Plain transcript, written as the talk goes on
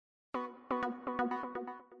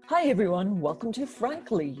Hi everyone, welcome to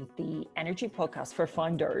Frankly, the energy podcast for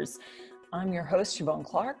founders. I'm your host, Siobhan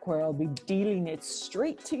Clark, where I'll be dealing it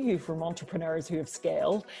straight to you from entrepreneurs who have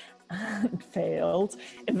scaled and failed,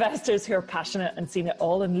 investors who are passionate and seen it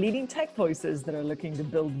all, and leading tech voices that are looking to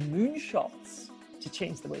build moonshots to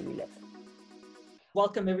change the way we live.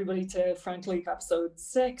 Welcome everybody to Frankly episode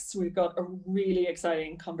 6. We've got a really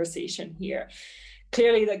exciting conversation here.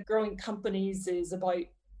 Clearly that growing companies is about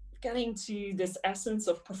getting to this essence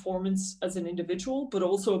of performance as an individual, but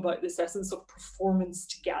also about this essence of performance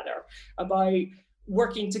together, about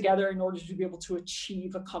working together in order to be able to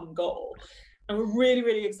achieve a common goal. And we're really,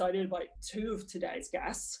 really excited about two of today's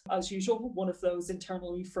guests. As usual, one of those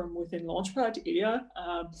internally from within Launchpad, Ilya,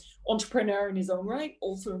 entrepreneur in his own right,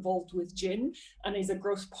 also involved with Gin, and is a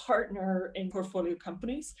growth partner in portfolio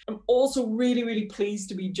companies. I'm also really, really pleased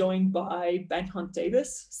to be joined by Ben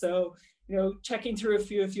Hunt-Davis. So, checking through a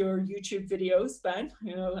few of your YouTube videos, Ben,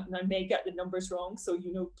 and I may get the numbers wrong. So,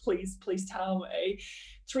 please tell me.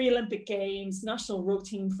 3 Olympic Games, national row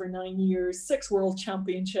team for 9 years, 6 world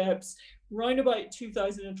championships. Round about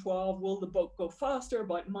 2012, Will the Boat Go Faster?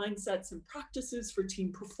 About mindsets and practices for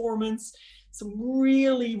team performance. Some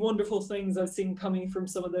really wonderful things I've seen coming from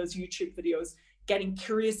some of those YouTube videos. Getting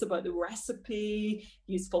curious about the recipe,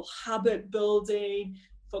 useful habit building,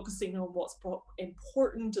 focusing on what's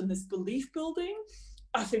important in this belief building.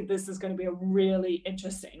 I think this is going to be a really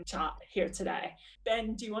interesting chat here today.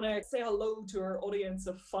 Ben, do you want to say hello to our audience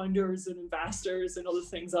of founders and investors and other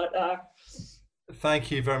things out there? Thank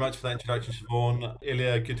you very much for that introduction, Siobhan.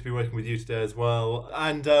 Ilya, good to be working with you today as well.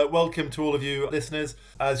 And welcome to all of you listeners.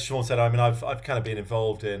 As Siobhan said, I've kind of been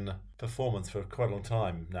involved in performance for quite a long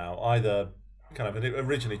time now, either kind of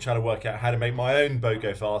originally trying to work out how to make my own boat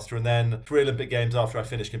go faster, and then 3 Olympic Games after I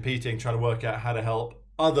finished competing, trying to work out how to help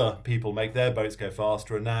other people make their boats go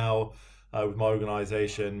faster, and now with my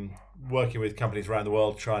organisation, working with companies around the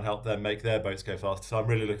world to try and help them make their boats go faster. So I'm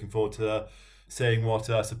really looking forward to seeing what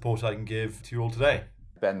support I can give to you all today.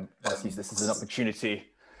 Ben, let's use this as an opportunity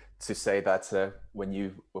to say that when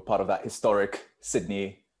you were part of that historic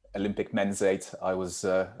Sydney Olympic men's 8, I was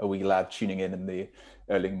a wee lad tuning in the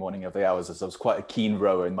early morning of the hours, as I was quite a keen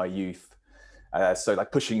rower in my youth. So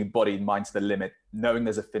like pushing your body and mind to the limit, knowing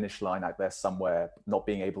there's a finish line out there somewhere, not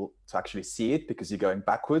being able to actually see it because you're going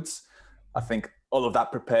backwards. I think all of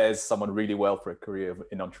that prepares someone really well for a career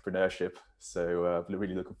in entrepreneurship. So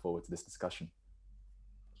really looking forward to this discussion.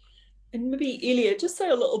 And maybe, Ilya, just say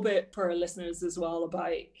a little bit for our listeners as well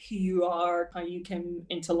about who you are, how you came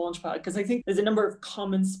into Launchpad, because I think there's a number of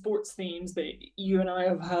common sports themes that you and I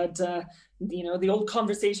have had, the old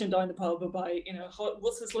conversation down the pub about,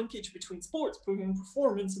 what's this linkage between sports, between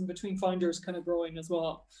performance, and between founders kind of growing as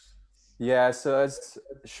well. Yeah, so as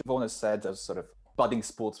Siobhan has said, I was sort of budding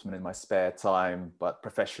sportsman in my spare time, but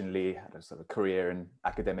professionally had a sort of career in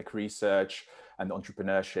academic research and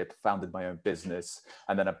entrepreneurship, founded my own business,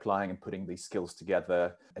 and then applying and putting these skills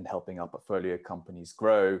together and helping our portfolio companies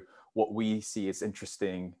grow. What we see is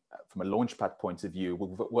interesting from a Launchpad point of view.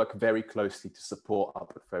 We'll work very closely to support our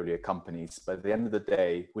portfolio companies, but at the end of the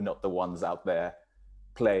day, we're not the ones out there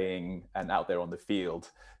playing and out there on the field.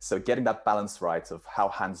 So getting that balance right of how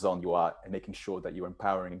hands-on you are and making sure that you're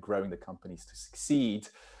empowering and growing the companies to succeed,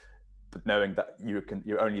 but knowing that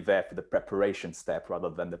you're only there for the preparation step rather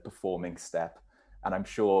than the performing step. And I'm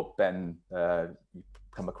sure, Ben, you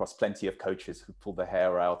come across plenty of coaches who pull their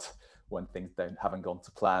hair out when things haven't gone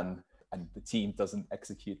to plan and the team doesn't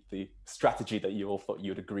execute the strategy that you all thought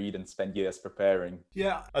you'd agreed and spend years preparing.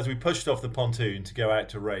 Yeah, as we pushed off the pontoon to go out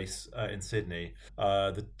to race in Sydney,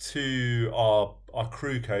 the two, our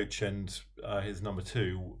crew coach and his number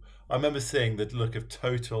 2, I remember seeing the look of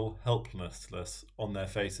total helplessness on their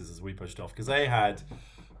faces as we pushed off, because they had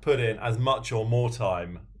put in as much or more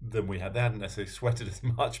time than we had. They hadn't necessarily sweated as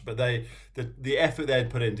much, but the effort they had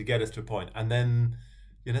put in to get us to a point. And then,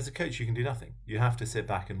 as a coach, you can do nothing. You have to sit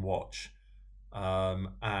back and watch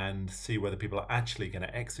and see whether people are actually going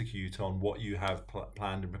to execute on what you have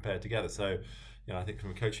planned and prepared together. So, I think from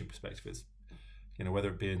a coaching perspective, it's, whether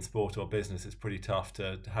it be in sport or business, it's pretty tough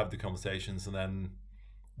to have the conversations and then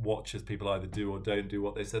watch as people either do or don't do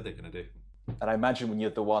what they said they're going to do. And I imagine when you're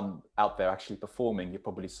the one out there actually performing, you're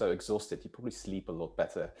probably so exhausted, you probably sleep a lot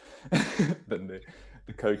better than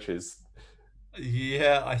the coaches.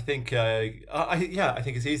 Yeah, I think I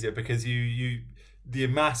think it's easier because the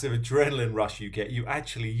massive adrenaline rush you get, you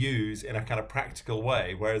actually use in a kind of practical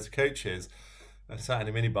way, whereas coaches are sat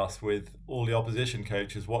in a minibus with all the opposition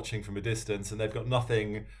coaches watching from a distance, and they've got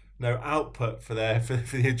no output for the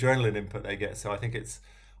adrenaline input they get. So I think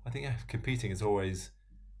competing is always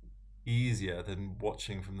easier than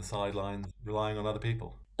watching from the sidelines, relying on other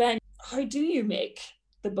people. Ben, how do you make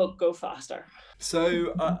the book go faster?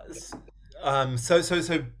 So,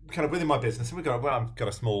 kind of within my business, I've got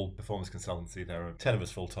a small performance consultancy. There are 10 of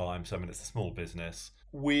us full time, so I mean, it's a small business.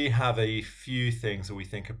 We have a few things that we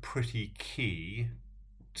think are pretty key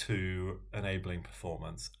to enabling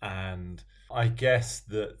performance. And I guess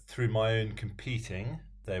that through my own competing,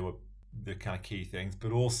 they were the kind of key things,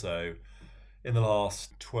 but also in the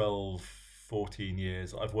last 12, 14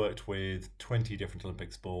 years, I've worked with 20 different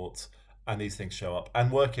Olympic sports, and these things show up.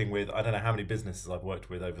 And working with, I don't know how many businesses I've worked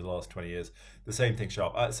with over the last 20 years, the same things show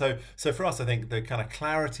up. So for us, I think the kind of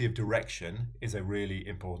clarity of direction is a really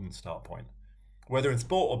important start point. Whether in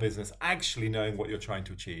sport or business, actually knowing what you're trying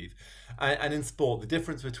to achieve. And in sport, the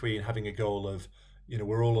difference between having a goal of,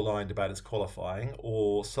 we're all aligned about it's qualifying,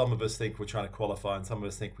 or some of us think we're trying to qualify and some of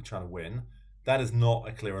us think we're trying to win, that is not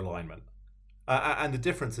a clear alignment. And the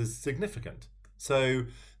difference is significant. So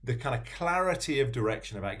the kind of clarity of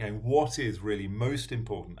direction about going, what is really most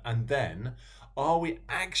important? And then, are we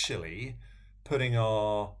actually putting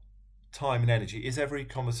our time and energy, is every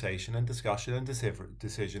conversation and discussion and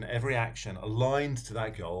decision, every action aligned to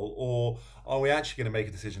that goal? Or are we actually going to make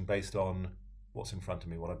a decision based on what's in front of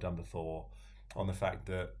me, what I've done before, on the fact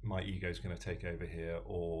that my ego is going to take over here,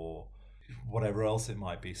 or whatever else it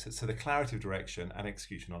might be? So the clarity of direction and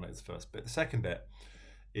execution on it is the first bit. The second bit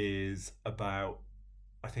is about,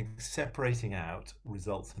 I think, separating out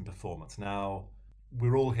results and performance. Now,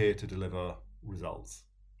 we're all here to deliver results.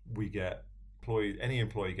 Any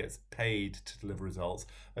employee gets paid to deliver results.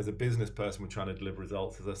 As a business person, we're trying to deliver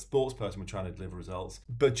results. As a sports person, we're trying to deliver results.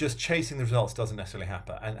 But just chasing the results doesn't necessarily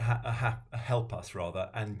happen and help us, rather.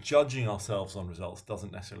 And judging ourselves on results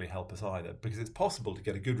doesn't necessarily help us either, because it's possible to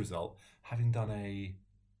get a good result having done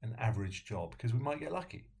an average job, because we might get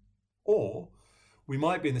lucky. Or we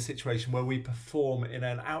might be in the situation where we perform in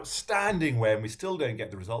an outstanding way and we still don't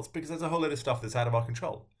get the results because there's a whole lot of stuff that's out of our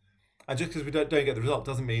control. And just because we don't get the result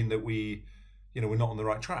doesn't mean that we're not on the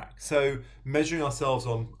right track. So measuring ourselves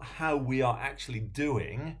on how we are actually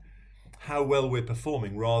doing, how well we're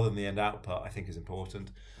performing, rather than the end output, I think is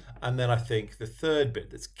important. And then I think the third bit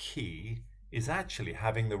that's key is actually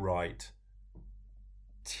having the right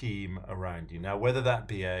team around you. Now, whether that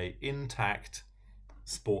be a intact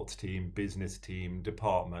sports team, business team,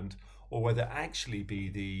 department, or whether actually be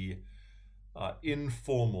the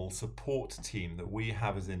informal support team that we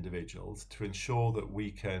have as individuals to ensure that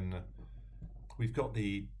we've got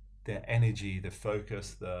the energy, the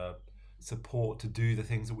focus, the support to do the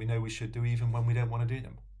things that we know we should do even when we don't want to do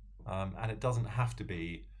them. And it doesn't have to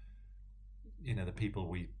be, the people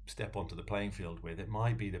we step onto the playing field with. It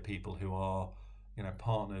might be the people who are,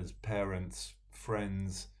 partners, parents,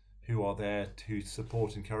 friends, who are there to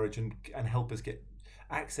support, encourage, and help us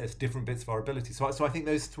access different bits of our ability. So I think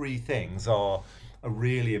those three things are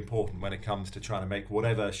really important when it comes to trying to make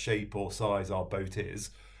whatever shape or size our boat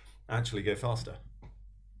is actually go faster.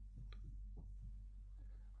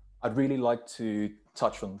 I'd really like to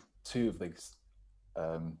touch on two of these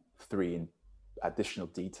three in additional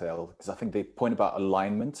detail, because I think the point about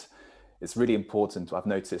alignment is really important. I've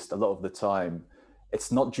noticed a lot of the time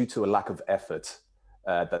it's not due to a lack of effort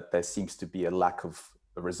that there seems to be a lack of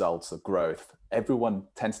results or growth. Everyone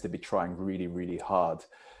tends to be trying really, really hard.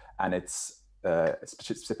 And it's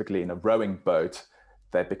specifically in a rowing boat,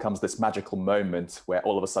 there becomes this magical moment where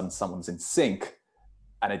all of a sudden someone's in sync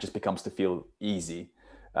and it just becomes to feel easy.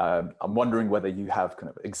 I'm wondering whether you have kind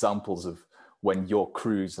of examples of when your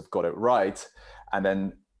crews have got it right. And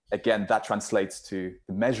then again, that translates to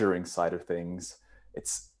the measuring side of things.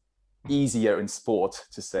 It's easier in sport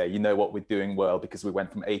to say, what, we're doing well because we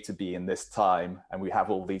went from A to B in this time, and we have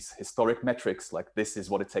all these historic metrics, like this is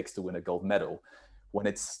what it takes to win a gold medal. When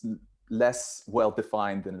it's less well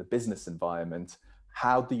defined in a business environment,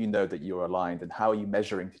 how do you know that you're aligned, and how are you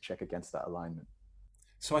measuring to check against that alignment?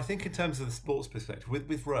 So I think in terms of the sports perspective,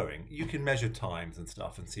 with rowing, you can measure times and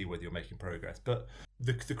stuff and see whether you're making progress. But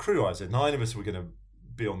the crew I was in, 9 of us were going to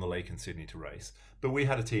be on the lake in Sydney to race, but we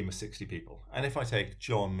had a team of 60 people. And if I take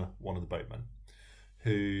John, one of the boatmen,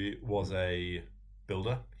 who was a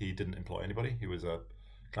builder, he didn't employ anybody. He was a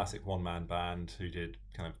classic one-man band who did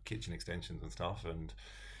kind of kitchen extensions and stuff, and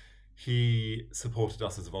he supported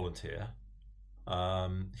us as a volunteer.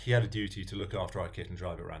 He had a duty to look after our kit and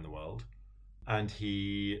drive it around the world, and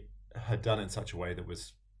he had done it in such a way that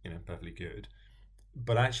was perfectly good.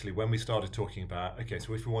 But actually, when we started talking about, okay,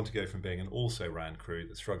 so if we want to go from being an also-ran crew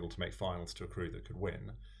that struggled to make finals to a crew that could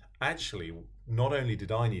win, actually, not only did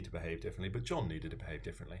I need to behave differently, but John needed to behave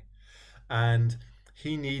differently. And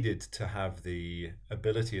he needed to have the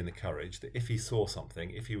ability and the courage that if he saw something,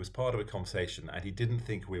 if he was part of a conversation and he didn't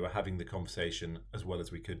think we were having the conversation as well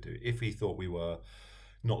as we could do, if he thought we were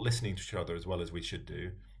not listening to each other as well as we should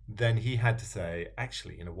do, then he had to say,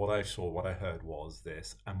 actually, what I saw, what I heard was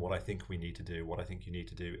this, and what I think we need to do, what I think you need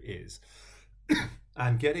to do is.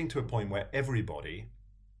 And getting to a point where everybody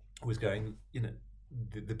was going,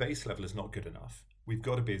 the base level is not good enough. We've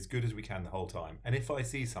got to be as good as we can the whole time. And if I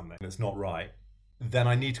see something that's not right, then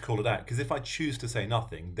I need to call it out. Because if I choose to say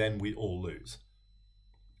nothing, then we all lose.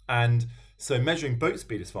 And so measuring boat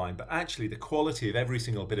speed is fine, but actually the quality of every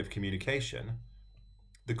single bit of communication,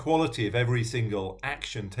 the quality of every single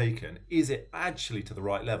action taken, is it actually to the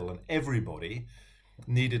right level? And everybody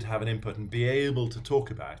needed to have an input and be able to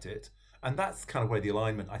talk about it. And that's kind of where the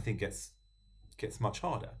alignment, I think, gets much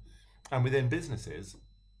harder. And within businesses,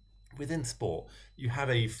 within sport, you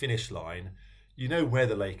have a finish line. You know where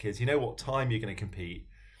the lake is. You know what time you're going to compete.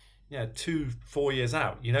 2-4 years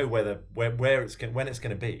out, you know where it's when it's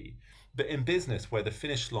going to be. But in business, where the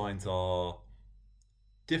finish lines are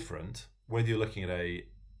different, whether you're looking at a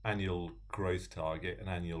annual growth target, an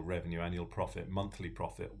annual revenue, annual profit, monthly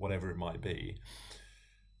profit, whatever it might be,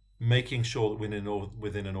 making sure that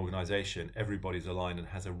within an organization, everybody's aligned and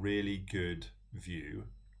has a really good view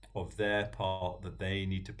of their part that they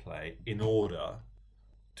need to play in order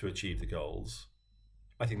to achieve the goals.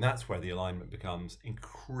 I think that's where the alignment becomes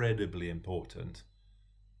incredibly important.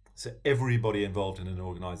 So everybody involved in an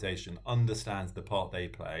organization understands the part they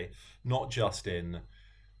play, not just in,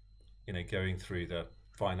 going through the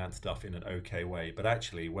finance stuff in an okay way, but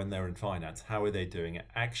actually when they're in finance, how are they doing it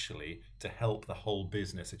actually to help the whole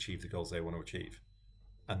business achieve the goals they want to achieve?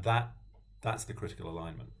 And that's the critical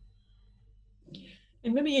alignment.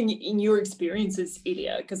 And maybe in your experiences,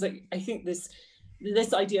 Ilya, because I think this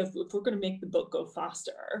idea of if we're going to make the boat go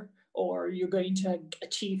faster, or you're going to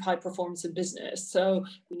achieve high performance in business, so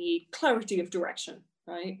we need clarity of direction,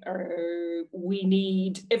 right? Or we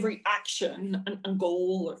need every action and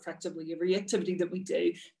goal, or effectively every activity that we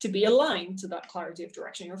do, to be aligned to that clarity of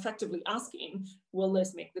direction. You're effectively asking, will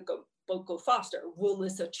this make the boat go faster? Will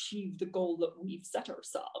this achieve the goal that we've set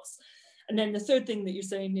ourselves? And then the third thing that you're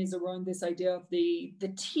saying is around this idea of the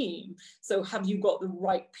team. So have you got the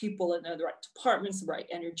right people in the right departments, the right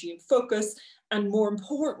energy and focus? And more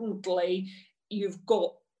importantly, you've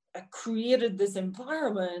got created this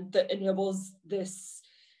environment that enables this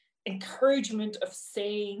encouragement of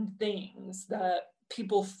saying things that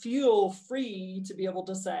people feel free to be able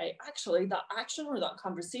to say, actually, that action or that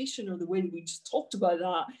conversation or the way that we just talked about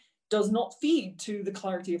that does not feed to the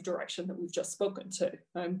clarity of direction that we've just spoken to.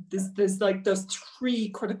 There's three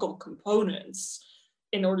critical components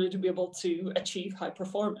in order to be able to achieve high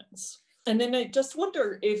performance. And then I just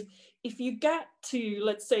wonder if you get to,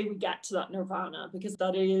 let's say we get to that nirvana, because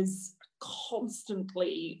that is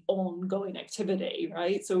constantly ongoing activity,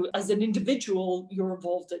 right? So as an individual, you're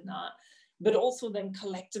involved in that, but also then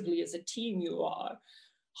collectively as a team you are.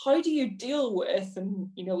 How do you deal with, and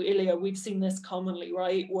Ilya, we've seen this commonly,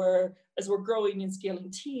 right? Where as we're growing and scaling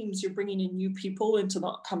teams, you're bringing in new people into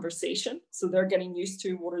that conversation. So they're getting used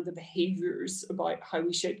to what are the behaviors about how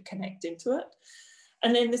we should connect into it.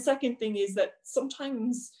 And then the second thing is that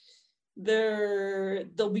sometimes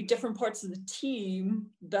there'll be different parts of the team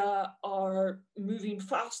that are moving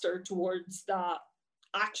faster towards that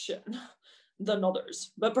action than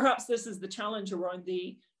others. But perhaps this is the challenge around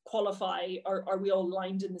the qualify. Are we all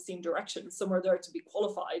aligned in the same direction? Some are there to be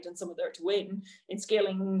qualified and some are there to win. In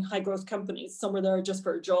scaling high growth companies, some are there just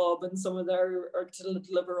for a job and some are there to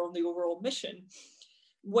deliver on the overall mission.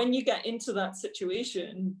 When you get into that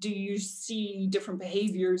situation, do you see different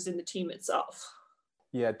behaviors in the team itself?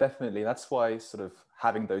 Yeah, definitely. That's why sort of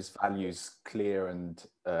having those values clear and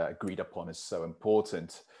agreed upon is so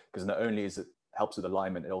important, because not only is it helps with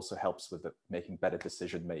alignment, it also helps with making better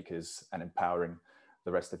decision makers and empowering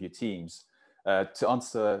the rest of your teams. To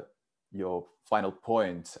answer your final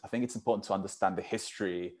point, I think it's important to understand the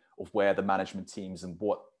history of where the management teams and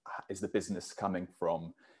what is the business coming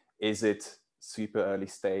from. Is it super early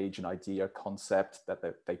stage, an idea, concept that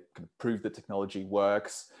they can prove the technology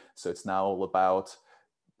works? So it's now all about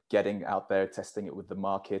getting out there, testing it with the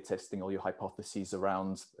market, testing all your hypotheses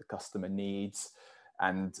around the customer needs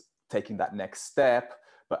and taking that next step.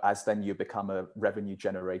 But as then you become a revenue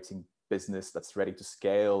generating business that's ready to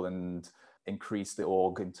scale and increase the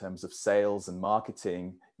org in terms of sales and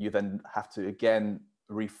marketing, you then have to again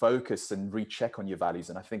refocus and recheck on your values.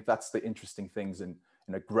 And I think that's the interesting things in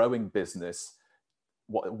a growing business.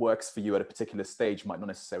 What works for you at a particular stage might not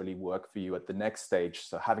necessarily work for you at the next stage.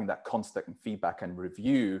 So having that constant feedback and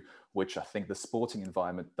review, which I think the sporting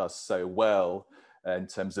environment does so well, in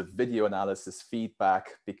terms of video analysis,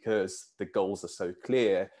 feedback, because the goals are so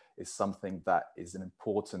clear, is something that is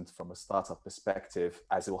important from a startup perspective,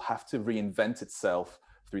 as it will have to reinvent itself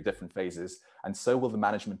through different phases. And so will the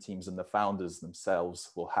management teams, and the founders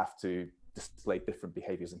themselves will have to display different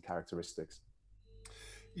behaviors and characteristics.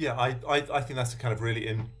 Yeah, I think that's a kind of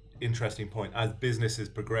really interesting point as businesses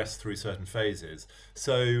progress through certain phases.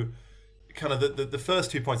 So kind of the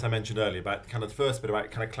first 2 points I mentioned earlier about kind of the first bit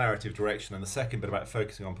about kind of clarity of direction and the second bit about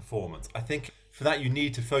focusing on performance. I think for that you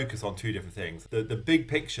need to focus on two different things. The big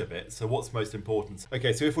picture bit, so what's most important.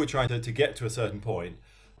 Okay, so if we're trying to get to a certain point,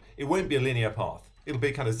 it won't be a linear path. It'll be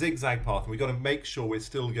a kind of zigzag path, and we've got to make sure we're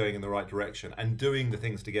still going in the right direction and doing the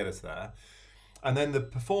things to get us there. And then the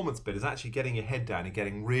performance bit is actually getting your head down and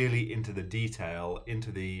getting really into the detail,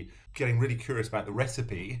 getting really curious about the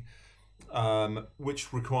recipe,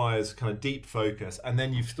 which requires kind of deep focus. And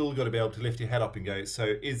then you've still got to be able to lift your head up and go,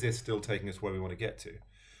 so is this still taking us where we want to get to?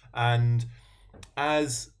 And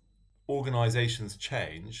as organizations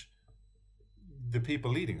change, the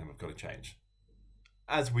people leading them have got to change.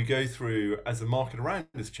 As we go through, as the market around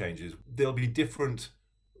us changes, there'll be different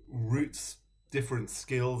routes, different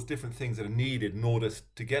skills, different things that are needed in order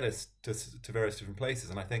to get us to various different places.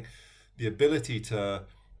 And I think the ability to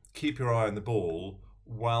keep your eye on the ball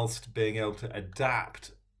whilst being able to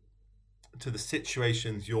adapt to the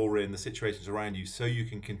situations you're in, the situations around you, so you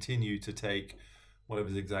can continue to take whatever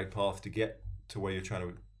zigzag path to get to where you're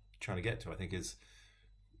trying to get to, I think is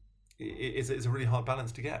a really hard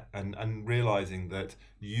balance to get. And realizing that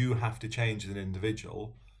you have to change as an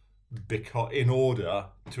individual because in order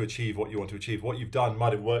to achieve what you want to achieve. What you've done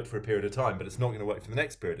might have worked for a period of time, but it's not going to work for the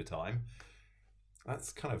next period of time.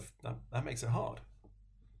 That's kind of that makes it hard.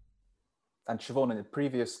 And Siobhan, in a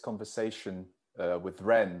previous conversation with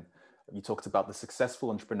Ren, you talked about the successful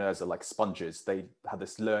entrepreneurs are like sponges. They have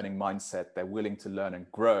this learning mindset. They're willing to learn and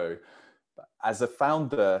grow. But as a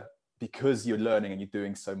founder, because you're learning and you're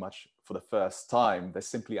doing so much for the first time, there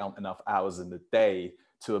simply aren't enough hours in the day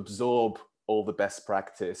to absorb all the best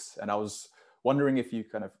practice. And I was wondering if you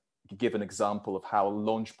kind of give an example of how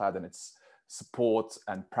Launchpad and its support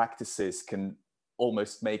and practices can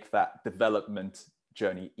almost make that development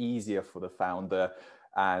journey easier for the founder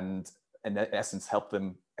and in essence help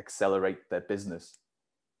them accelerate their business.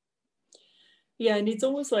 Yeah, and it's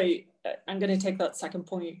almost like, I'm going to take that second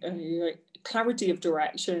point, like clarity of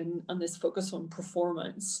direction and this focus on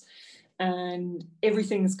performance, and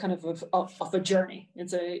everything's kind of a journey.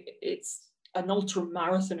 It's an ultra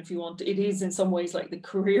marathon, if you want. It is in some ways like the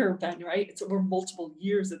career, Ben, right? It's over multiple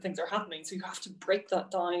years that things are happening. So you have to break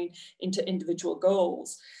that down into individual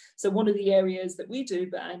goals. So one of the areas that we do,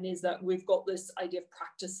 Ben, is that we've got this idea of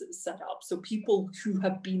practices set up. So people who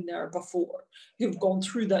have been there before, who've gone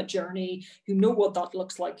through that journey, who know what that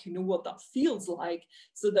looks like, who know what that feels like,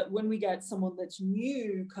 so that when we get someone that's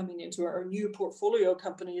new coming into our new portfolio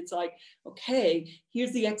company, it's like, okay,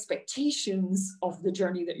 here's the expectations of the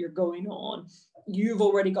journey that you're going on. You've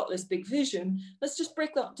already got this big vision. Let's just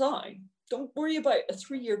break that down. Don't worry about a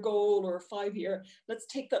 3-year goal or a 5-year. Let's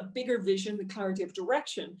take that bigger vision, the clarity of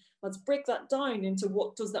direction. Let's break that down into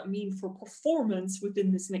what does that mean for performance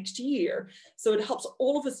within this next year. So it helps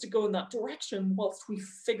all of us to go in that direction whilst we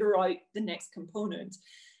figure out the next component.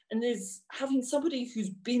 And there's having somebody who's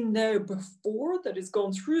been there before, that has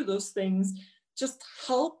gone through those things, just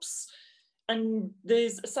helps. And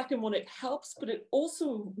there's a second one, it helps, but it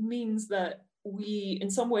also means that we in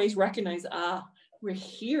some ways recognize, we're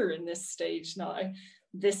here in this stage now.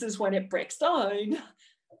 This is when it breaks down.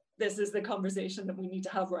 This is the conversation that we need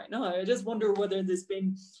to have right now. I just wonder whether there's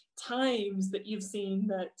been times that you've seen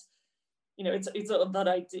that, it's that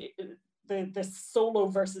idea, the solo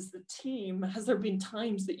versus the team. Has there been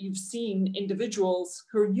times that you've seen individuals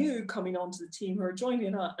who are new coming onto the team, who are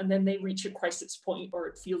joining that, and then they reach a crisis point, or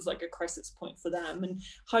it feels like a crisis point for them? And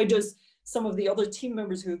how does some of the other team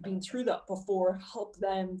members who have been through that before help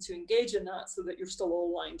them to engage in that so that you're still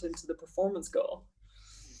all aligned into the performance goal?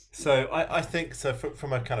 So I think, so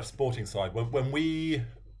from a kind of sporting side, when we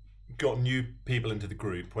got new people into the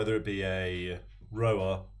group, whether it be a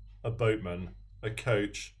rower, a boatman, a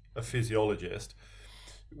coach, a physiologist,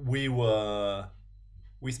 we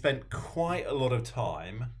spent quite a lot of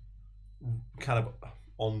time kind of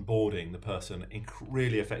onboarding the person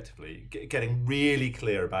really effectively, getting really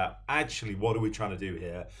clear about actually what are we trying to do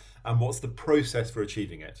here and what's the process for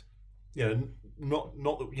achieving it. Not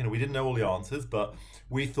that, we didn't know all the answers, but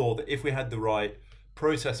we thought that if we had the right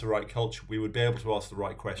process, the right culture, we would be able to ask the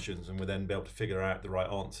right questions and would then be able to figure out the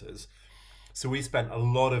right answers. So we spent a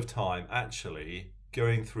lot of time actually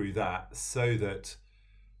going through that so that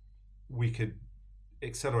we could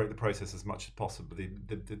accelerate the process as much as possible,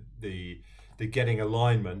 the getting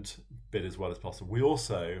alignment bit as well as possible. We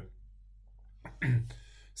also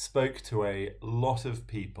spoke to a lot of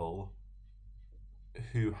people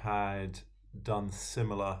who had done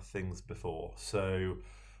similar things before. So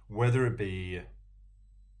whether it be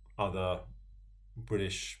other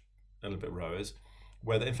British Olympic rowers,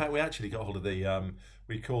 whether, in fact, we actually got hold of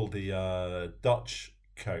we called the Dutch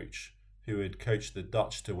coach who had coached the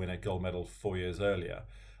Dutch to win a gold medal 4 years earlier.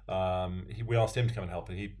 We asked him to come and help,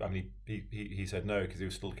 and he said no because he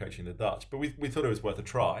was still coaching the Dutch. But we thought it was worth a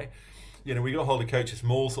try. You know, we got hold of coaches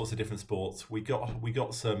from all sorts of different sports. We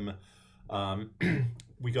got some.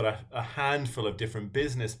 We got a handful of different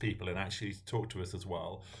business people and actually talked to us as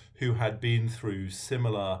well, who had been through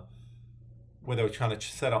similar, where they were trying to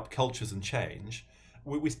set up cultures and change.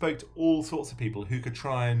 We spoke to all sorts of people who could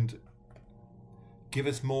try and give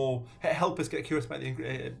us more, help us get curious about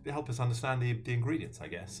help us understand the ingredients, I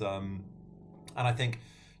guess. And I think,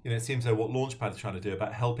 you know, it seems like what Launchpad is trying to do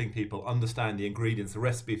about helping people understand the ingredients, the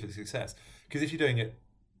recipe for success. Because if you're doing it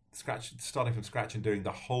starting from scratch and doing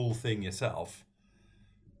the whole thing yourself,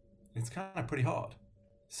 it's kind of pretty hard.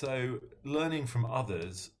 So learning from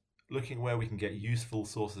others, looking at where we can get useful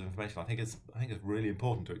sources of information, I think it's really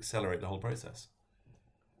important to accelerate the whole process.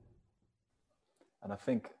 And I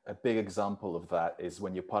think a big example of that is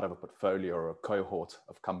when you're part of a portfolio or a cohort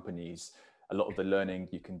of companies, a lot of the learning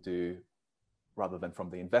you can do rather than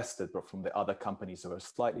from the investor, but from the other companies of a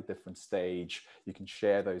slightly different stage. You can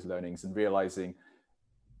share those learnings and realizing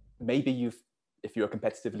maybe if you're a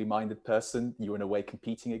competitively minded person, you're in a way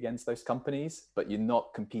competing against those companies, but you're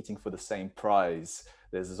not competing for the same prize.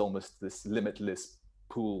 There's almost this limitless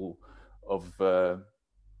pool of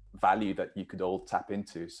value that you could all tap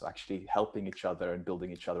into. So actually helping each other and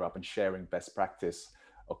building each other up and sharing best practice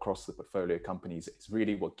across the portfolio companies is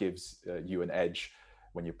really what gives you an edge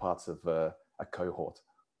when you're part of a cohort.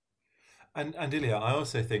 And Ilya, I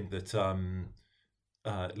also think that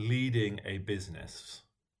leading a business,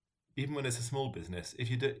 even when it's a small business, if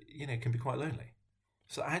you do, you know, it can be quite lonely.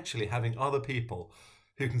 So actually having other people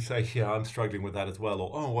who can say, yeah, I'm struggling with that as well,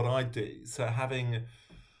 or, oh, what I do. So having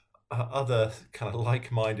other kind of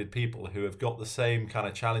like-minded people who have got the same kind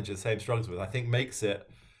of challenges, same struggles with, I think makes it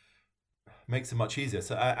much easier.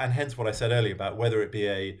 So, and hence what I said earlier about whether it be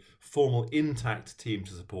a formal intact team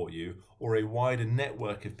to support you or a wider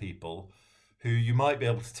network of people who you might be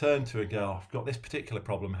able to turn to and go, oh, I've got this particular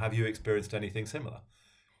problem. Have you experienced anything similar?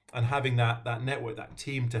 And having that network, that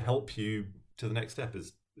team to help you to the next step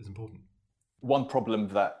is important. One problem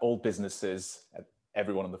that all businesses,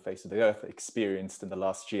 everyone on the face of the earth, experienced in the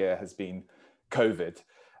last year has been COVID.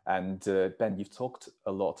 And Ben, you've talked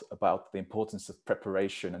a lot about the importance of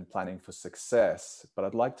preparation and planning for success, but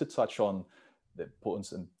I'd like to touch on the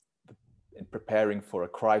importance in preparing for a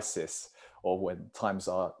crisis or when times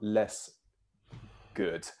are less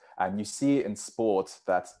good. And you see in sport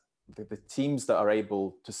that the teams that are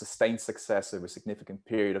able to sustain success over a significant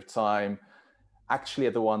period of time actually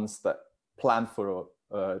are the ones that plan for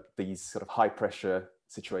these sort of high pressure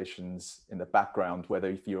situations in the background. Whether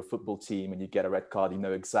if you're a football team and you get a red card, you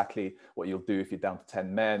know exactly what you'll do if you're down to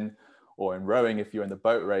 10 men, or in rowing, if you're in the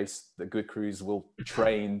boat race, the good crews will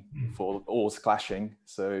train for oars clashing.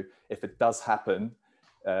 So if it does happen,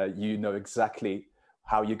 you know exactly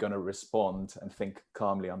how you're going to respond and think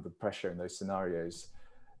calmly under pressure in those scenarios.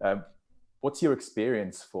 What's your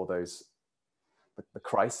experience for the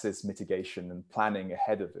crisis mitigation and planning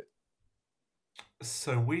ahead of it?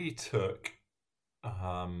 So we took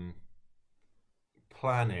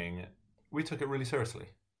planning, we took it really seriously.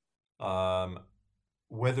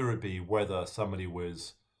 Whether it be whether somebody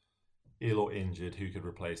was ill or injured, who could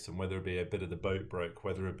replace them, whether it be a bit of the boat broke,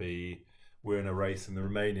 whether it be we're in a race and the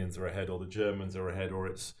Romanians are ahead or the Germans are ahead, or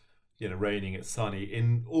it's, you know, raining, it's sunny,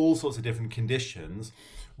 in all sorts of different conditions,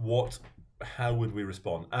 how would we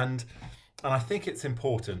respond? And I think it's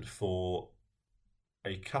important for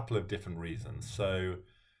a couple of different reasons. So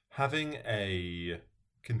having a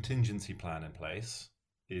contingency plan in place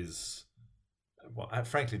is, well,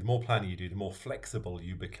 frankly, the more planning you do, the more flexible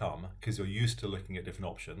you become, because you're used to looking at different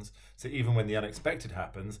options. So even when the unexpected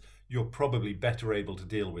happens, you're probably better able to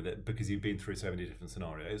deal with it because you've been through so many different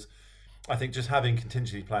scenarios. I think just having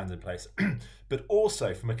contingency plans in place, but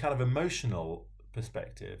also from a kind of emotional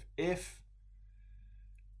perspective, if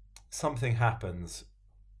something happens,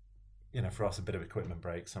 you know, for us, a bit of equipment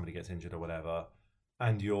breaks, somebody gets injured or whatever,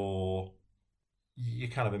 and you're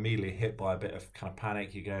kind of immediately hit by a bit of kind of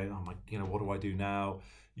panic. You're going, oh my, you know, what do I do now?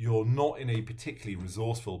 You're not in a particularly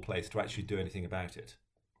resourceful place to actually do anything about it.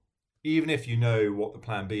 Even if you know what the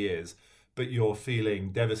plan B is, but you're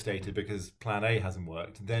feeling devastated because plan A hasn't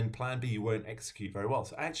worked, then plan B you won't execute very well.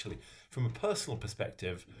 So actually, from a personal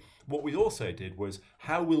perspective, what we also did was,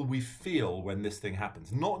 how will we feel when this thing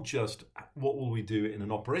happens? Not just what will we do in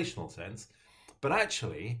an operational sense, but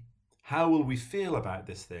actually, how will we feel about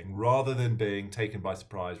this thing, rather than being taken by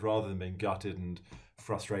surprise, rather than being gutted and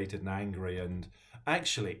frustrated and angry. And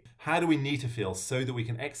actually, how do we need to feel so that we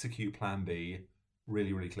can execute plan B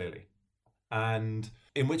really, really clearly? And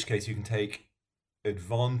in which case you can take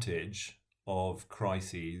advantage of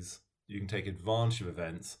crises, you can take advantage of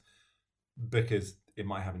events, because it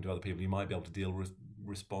might happen to other people. You might be able to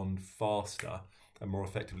respond faster and more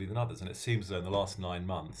effectively than others. And it seems as though in the last 9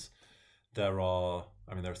 months, there are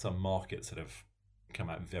some markets that have come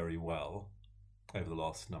out very well over the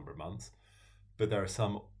last number of months, but there are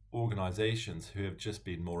some organizations who have just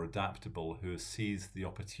been more adaptable, who have seized the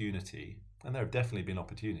opportunity. And there have definitely been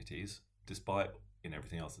opportunities, despite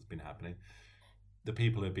everything else that's been happening. The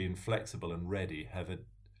people who have been flexible and ready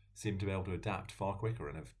seem to be able to adapt far quicker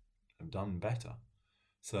and have done better.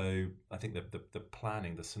 So I think that the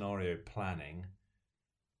planning, the scenario planning,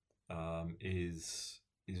 is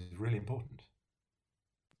really important.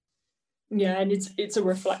 Yeah, and it's a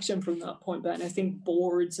reflection from that point, Ben. I think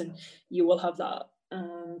boards, and you will have that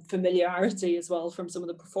familiarity as well from some of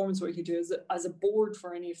the performance work you do as a board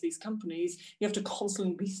for any of these companies. You have to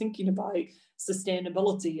constantly be thinking about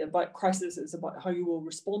sustainability, about crises, about how you will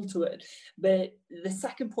respond to it. But the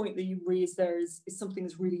second point that you raised there is something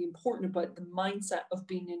that's really important about the mindset of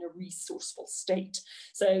being in a resourceful state.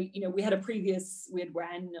 So, we had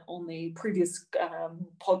Ren on the previous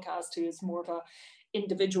podcast, who is more of a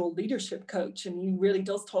individual leadership coach, and he really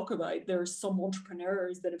does talk about there are some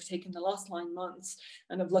entrepreneurs that have taken the last 9 months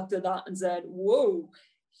and have looked at that and said, whoa,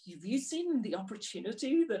 have you seen the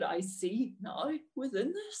opportunity that I see now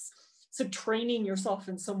within this? So training yourself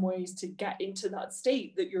in some ways to get into that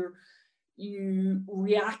state that you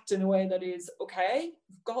react in a way that is, okay,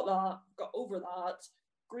 I've got that, got over that,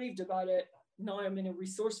 grieved about it, now I'm in a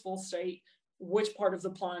resourceful state. Which part of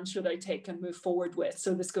the plan should I take and move forward with?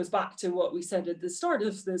 So this goes back to what we said at the start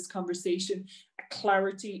of this conversation, a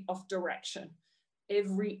clarity of direction.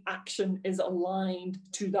 Every action is aligned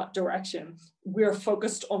to that direction. We're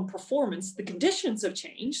focused on performance. The conditions have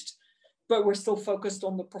changed, but we're still focused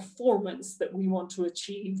on the performance that we want to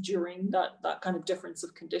achieve during that kind of difference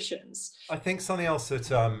of conditions. I think something else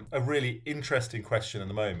that a really interesting question at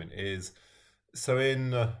the moment is, so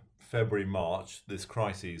in February, March, this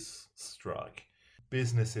crisis struck.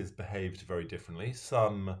 Businesses behaved very differently.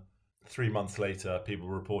 Some 3 months later, people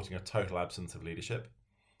were reporting a total absence of leadership.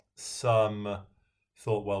 Some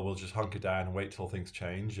thought, well, we'll just hunker down and wait till things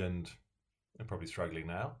change, and they're probably struggling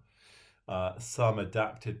now. Some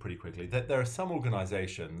adapted pretty quickly. There are some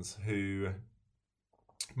organizations who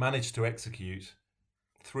managed to execute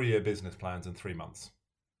 3-year business plans in 3 months.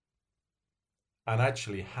 And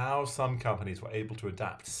actually, how some companies were able to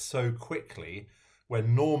adapt so quickly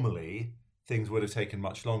when normally things would have taken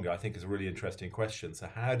much longer, I think is a really interesting question. So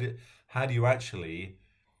how do you actually,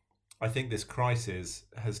 I think this crisis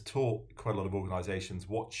has taught quite a lot of organizations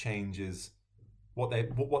what changes, what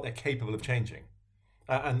they're capable of changing.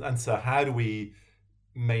 And so how do we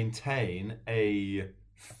maintain a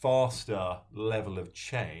faster level of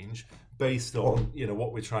change based on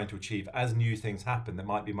what we're trying to achieve as new things happen that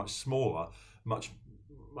might be much smaller, much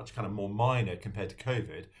kind of more minor compared to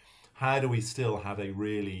COVID? How do we still have a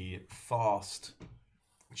really fast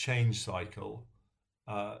change cycle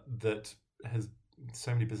that has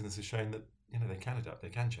so many businesses shown that they can adapt, they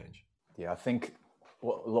can change? Yeah, I think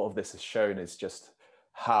what a lot of this has shown is just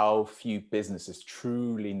how few businesses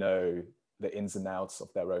truly know the ins and outs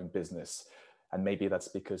of their own business. And maybe that's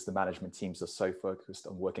because the management teams are so focused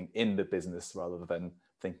on working in the business rather than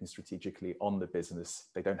thinking strategically on the business.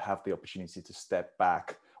 They don't have the opportunity to step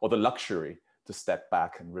back, or the luxury to step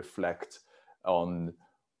back and reflect on,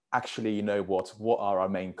 actually, what are our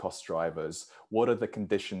main cost drivers? What are the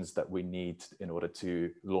conditions that we need in order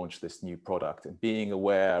to launch this new product? And being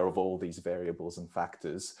aware of all these variables and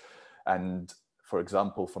factors. And for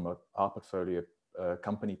example, from our portfolio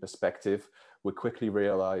company perspective, we quickly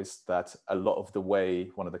realized that a lot of the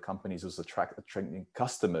way one of the companies was attracting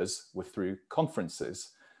customers were through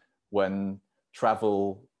conferences. When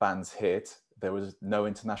travel bans hit, there was no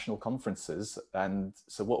international conferences. And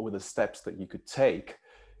so what were the steps that you could take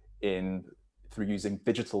through using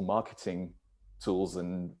digital marketing tools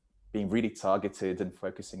and being really targeted and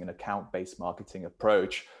focusing an account-based marketing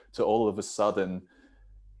approach to all of a sudden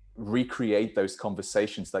recreate those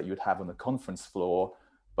conversations that you'd have on the conference floor,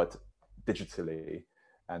 but digitally?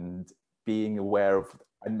 And being aware of,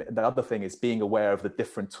 and the other thing is being aware of the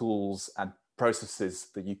different tools and processes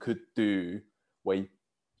that you could do where you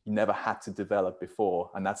never had to develop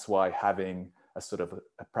before. And that's why having a sort of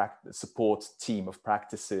a support team of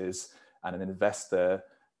practices and an investor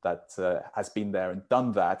that has been there and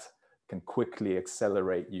done that can quickly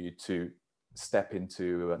accelerate you to step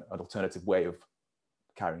into an alternative way of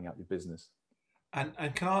carrying out your business. And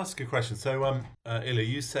can I ask a question? So, Ilya,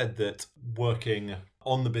 you said that working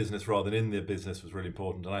on the business rather than in the business was really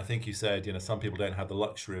important. And I think you said, some people don't have the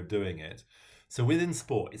luxury of doing it. So within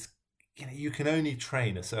sport, it's, you can only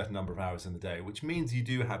train a certain number of hours in the day, which means you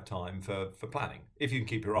do have time for planning. If you can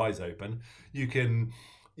keep your eyes open,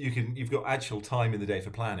 you've got actual time in the day for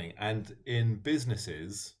planning. And in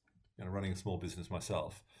businesses, running a small business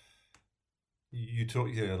myself, you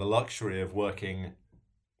talk, the luxury of working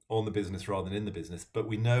on the business rather than in the business, but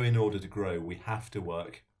we know in order to grow, we have to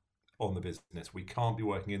work on the business. We can't be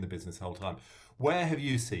working in the business the whole time. Where have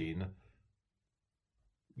you seen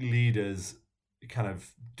leaders kind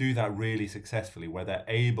of do that really successfully, where they're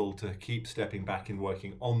able to keep stepping back and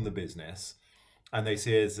working on the business, and they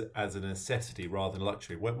see it as a necessity rather than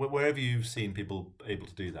luxury? Where have you seen people able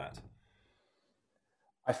to do that?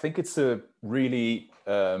 I think it's a really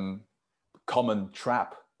common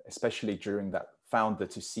trap, especially during that founder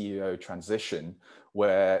to CEO transition,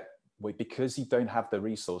 where because you don't have the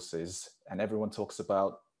resources, and everyone talks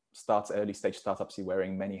about early stage startups, you're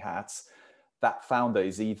wearing many hats, that founder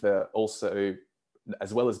is either also,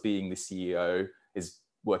 as well as being the CEO, is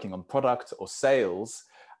working on product or sales.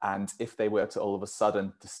 And if they were to all of a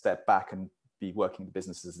sudden to step back and be working the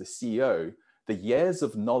business as the CEO, the years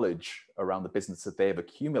of knowledge around the business that they have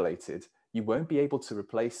accumulated, you won't be able to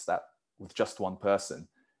replace that with just one person.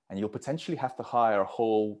 And you'll potentially have to hire a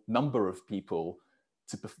whole number of people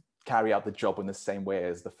to carry out the job in the same way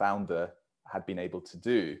as the founder had been able to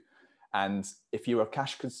do. And if you're a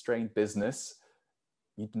cash constrained business,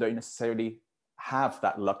 you don't necessarily have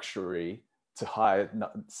that luxury to hire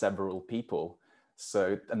several people.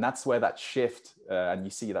 So, and that's where that shift, and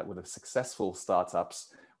you see that with the successful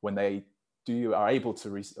startups, when they are able to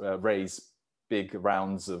raise big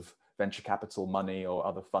rounds of venture capital money or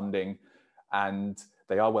other funding, and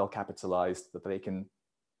they are well capitalized, that they can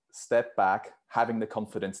step back, having the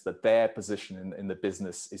confidence that their position in the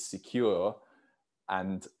business is secure,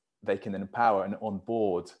 and they can empower and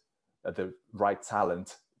onboard the right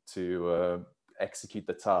talent to execute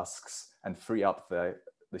the tasks and free up the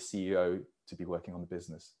CEO to be working on the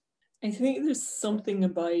business. I think there's something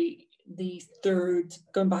about the third,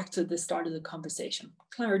 going back to the start of the conversation,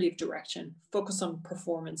 clarity of direction, focus on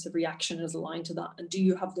performance, every action is aligned to that. And do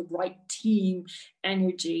you have the right team,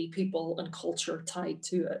 energy, people, and culture tied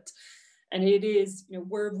to it? And it is,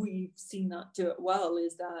 where we've seen that do it well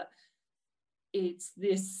is that it's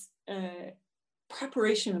this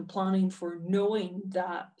preparation and planning for knowing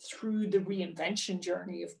that through the reinvention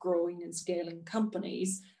journey of growing and scaling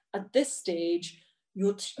companies, at this stage,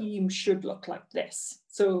 your team should look like this.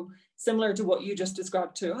 So similar to what you just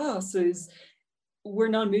described to us is we're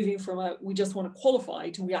now moving from we just want to qualify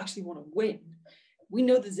to we actually want to win. We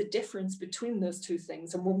know there's a difference between those two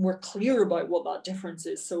things, and when we're clear about what that difference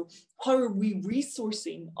is, so how are we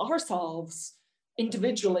resourcing ourselves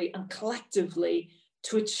individually and collectively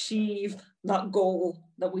to achieve that goal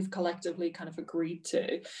that we've collectively kind of agreed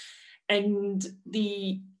to? And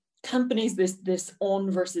the companies, this on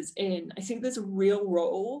versus in, I think there's a real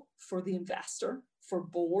role for the investor, for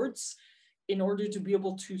boards, in order to be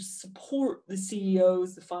able to support the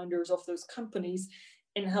CEOs, the founders of those companies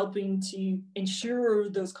in helping to ensure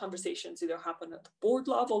those conversations either happen at the board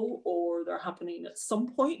level or they're happening at some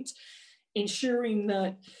point, ensuring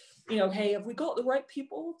that, hey, have we got the right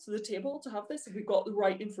people to the table to have this? Have we got the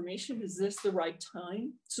right information? Is this the right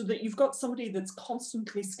time? So that you've got somebody that's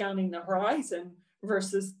constantly scanning the horizon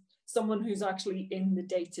versus someone who's actually in the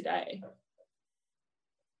day-to-day.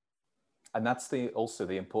 And that's also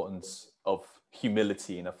the importance of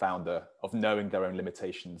humility in a founder, of knowing their own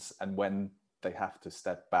limitations and when they have to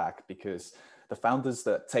step back, because the founders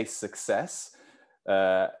that taste success,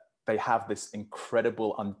 they have this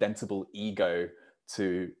incredible, undentable ego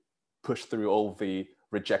to push through all the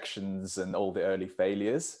rejections and all the early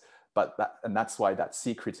failures. And that's why that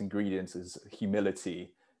secret ingredient is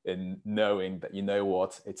humility, in knowing that,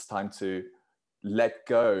 it's time to let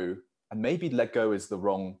go. And maybe let go is the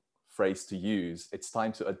wrong phrase to use. It's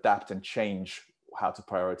time to adapt and change how to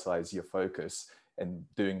prioritize your focus and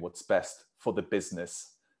doing what's best for the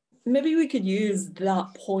business. Maybe we could use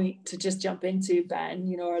that point to just jump into,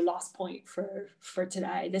 Ben, our last point for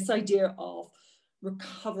today, this idea of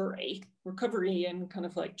recovery and kind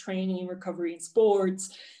of like training, recovery in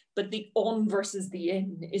sports, but the on versus the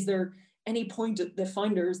in, is there any point at the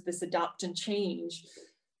founders, this adapt and change,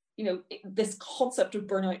 this concept of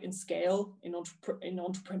burnout and scale in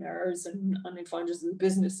entrepreneurs and in founders of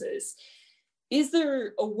businesses? Is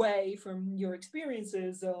there a way, from your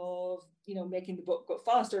experiences of, making the book go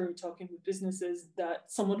faster, talking with businesses, that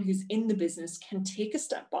someone who's in the business can take a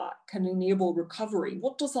step back, can enable recovery?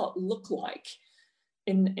 What does that look like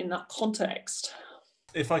in that context?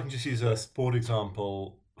 If I can just use a sport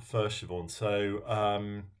example first, Siobhan.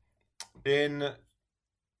 So in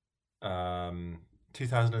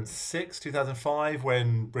 2006, 2005,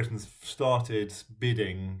 when Britain started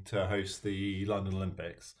bidding to host the London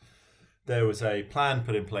Olympics, there was a plan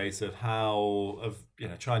put in place of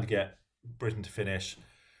trying to get Britain to finish,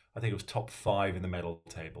 I think it was top 5 in the medal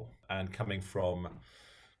table. And coming from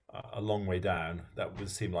a long way down, that would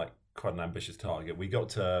seem like quite an ambitious target. We got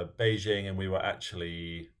to Beijing and we were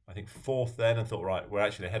actually, I think, 4th then, and thought, right, we're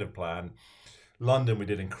actually ahead of plan. London, we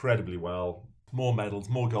did incredibly well. More medals,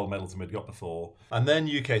 more gold medals than we'd got before. And then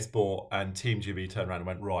UK Sport and Team GB turned around and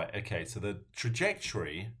went, right, okay, so the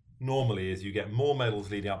trajectory normally is you get more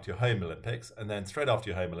medals leading up to your home Olympics, and then straight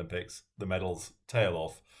after your home Olympics, the medals tail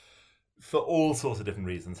off for all sorts of different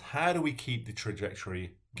reasons. How do we keep the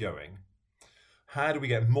trajectory going? How do we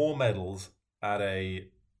get more medals at the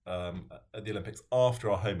Olympics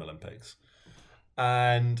after our home Olympics?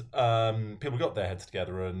 And people got their heads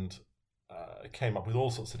together and came up with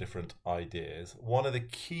all sorts of different ideas. One of the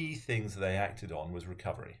key things they acted on was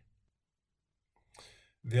recovery.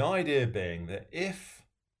 The idea being that if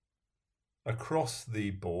across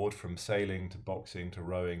the board, from sailing to boxing to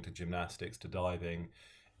rowing to gymnastics to diving,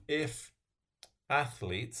 if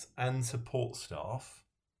athletes and support staff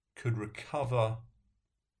could recover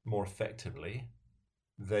more effectively,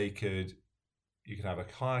 you could have a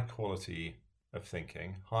higher quality of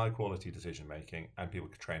thinking, higher quality decision making, and people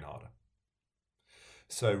could train harder.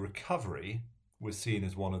 So recovery was seen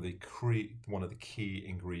as one of the key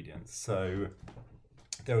ingredients. So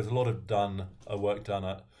there was a lot of work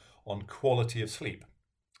done on quality of sleep.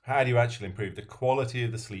 How do you actually improve the quality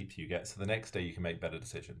of the sleep you get so the next day you can make better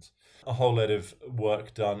decisions? A whole lot of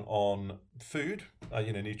work done on food,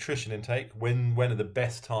 nutrition intake. When are the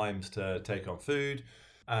best times to take on food?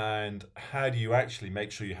 And how do you actually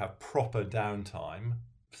make sure you have proper downtime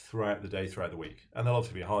throughout the day, throughout the week? And there'll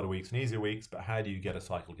obviously be harder weeks and easier weeks, but how do you get a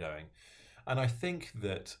cycle going? And I think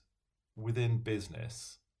that within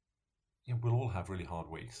business, we'll all have really hard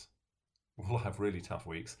weeks. We'll all have really tough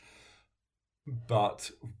weeks. But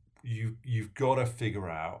you've got to figure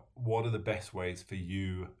out what are the best ways for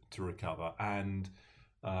you to recover. And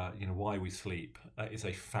Why We Sleep is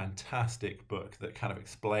a fantastic book that kind of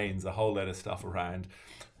explains a whole lot of stuff around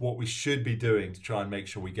what we should be doing to try and make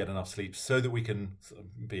sure we get enough sleep so that we can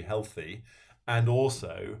be healthy and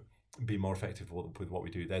also be more effective with what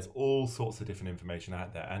we do. There's all sorts of different information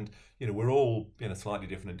out there, and we're all slightly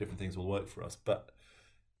different, and different things will work for us. But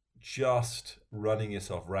just running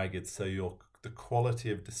yourself ragged so the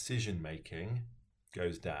quality of decision making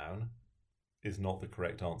goes down is not the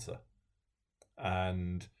correct answer.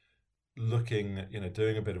 And looking,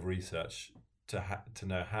 doing a bit of research to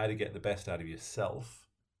know how to get the best out of yourself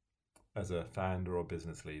as a founder or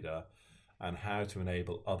business leader, and how to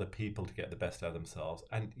enable other people to get the best out of themselves.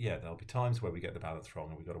 And yeah, there'll be times where we get the balance wrong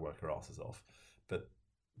and we've got to work our asses off, but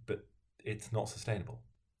it's not sustainable.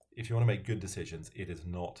 If you want to make good decisions, it is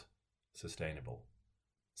not sustainable.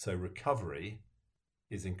 So recovery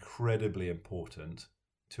is incredibly important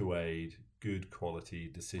to aid good quality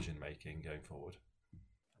decision making going forward.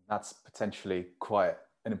 That's potentially quite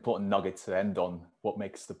an important nugget to end on. What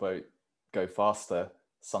makes the boat go faster?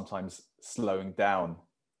 Sometimes slowing down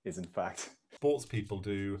is, in fact. Sports people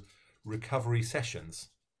do recovery sessions,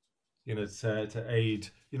 to aid.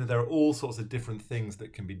 There are all sorts of different things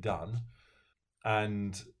that can be done,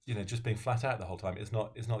 and just being flat out the whole time is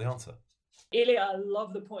not the answer. Ilya, I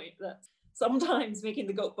love the point that sometimes making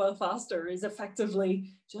the goat boil faster is effectively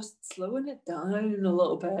just slowing it down a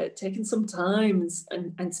little bit, taking some time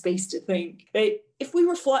and space to think. If we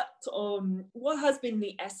reflect on what has been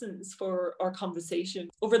the essence for our conversation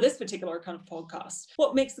over this particular kind of podcast,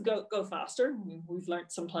 what makes the goat go faster? We've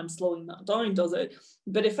learned sometimes slowing that down does it,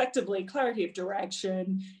 but effectively clarity of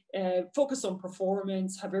direction, focus on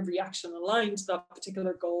performance, have every action aligned to that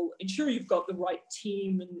particular goal, ensure you've got the right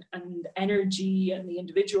team and energy and the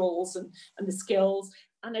individuals and the skills,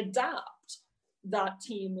 and adapt that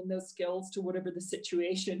team and those skills to whatever the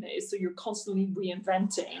situation is. So you're constantly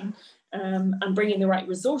reinventing and bringing the right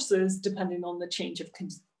resources depending on the change of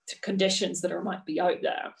conditions that might be out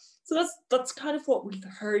there. So that's kind of what we've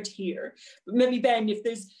heard here. But maybe Ben, if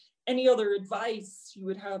there's any other advice you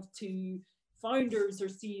would have to founders or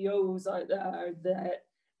CEOs out there that,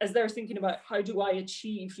 as they're thinking about how do I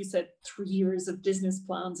achieve, you said 3 years of business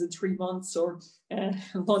plans in 3 months, or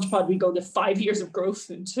Launchpad, we go to 5 years of growth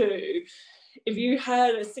in 2. If you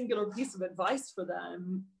had a singular piece of advice for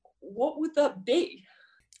them, what would that be?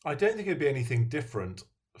 I don't think it'd be anything different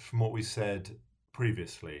from what we said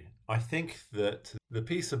previously. I think that the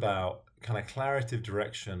piece about kind of clarity of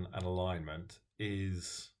direction and alignment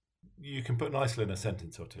is, you can put nicely in a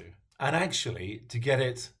sentence or two. And actually,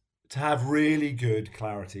 to have really good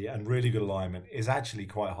clarity and really good alignment is actually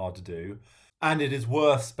quite hard to do. And it is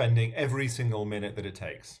worth spending every single minute that it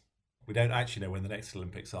takes. We don't actually know when the next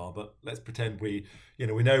Olympics are, but let's pretend we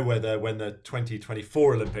know when the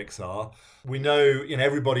 2024 Olympics are. We know,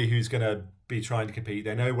 everybody who's going to be trying to compete,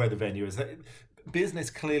 they know where the venue is. Business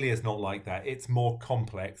clearly is not like that. It's more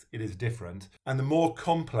complex. It is different. And the more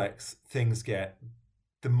complex things get,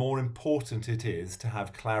 the more important it is to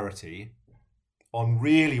have clarity on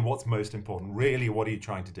really what's most important, really what are you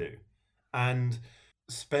trying to do. And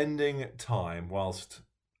spending time whilst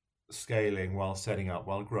scaling, while setting up,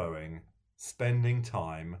 while growing, spending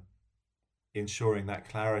time ensuring that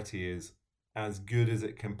clarity is as good as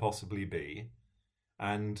it can possibly be,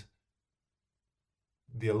 and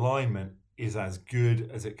the alignment is as good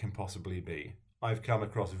as it can possibly be. I've come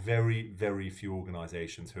across very, very few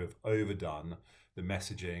organizations who have overdone the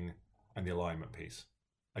messaging and the alignment piece.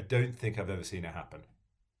 I don't think I've ever seen it happen.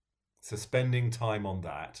 So spending time on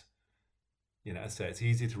that, as I say, it's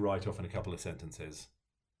easy to write off in a couple of sentences,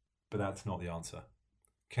 but that's not the answer.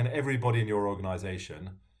 Can everybody in your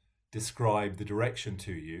organization describe the direction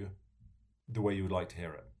to you the way you would like to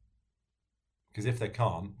hear it? Because if they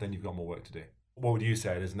can't, then you've got more work to do. What would you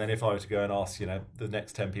say it is? And then if I were to go and ask, the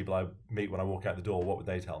next 10 people I meet when I walk out the door, what would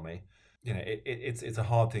they tell me? It's a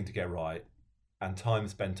hard thing to get right, and time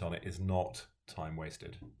spent on it is not time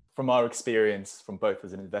wasted. From our experience, from both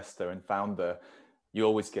as an investor and founder, you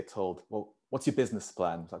always get told, well, what's your business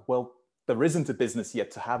plan? It's like, well, there isn't a business yet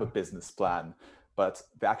to have a business plan, but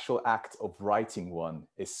the actual act of writing one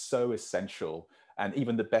is so essential. And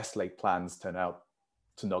even the best laid plans turn out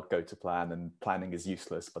to not go to plan, and planning is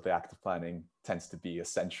useless, but the act of planning tends to be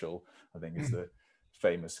essential, I think is the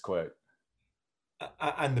famous quote.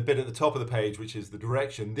 And the bit at the top of the page, which is the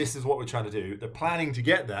direction, this is what we're trying to do. The planning to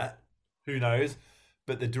get there, who knows?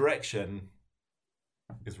 But the direction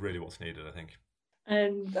is really what's needed, I think.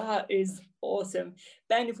 And that is awesome.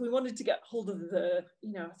 Ben, if we wanted to get hold of I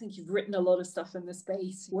think you've written a lot of stuff in the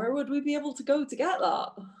space, where would we be able to go to get that?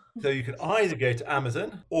 So you can either go to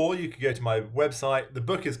Amazon, or you could go to my website. The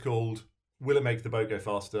book is called Will It Make the Boat Go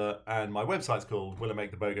Faster? And my website's called Will It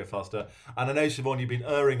Make the Boat Go Faster? And I know, Siobhan, you've been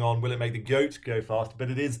erring on Will It Make the Goat Go Faster?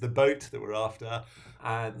 But it is the boat that we're after.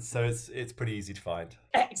 And so it's pretty easy to find.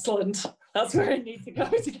 Excellent. That's where I need to go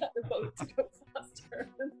to get the boat to go faster.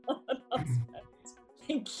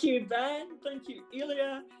 Thank you, Ben. Thank you,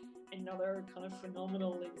 Ilya. Another kind of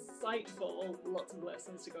phenomenal, insightful, lots of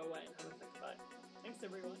lessons to go away and have a think about. Thanks,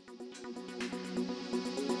 everyone.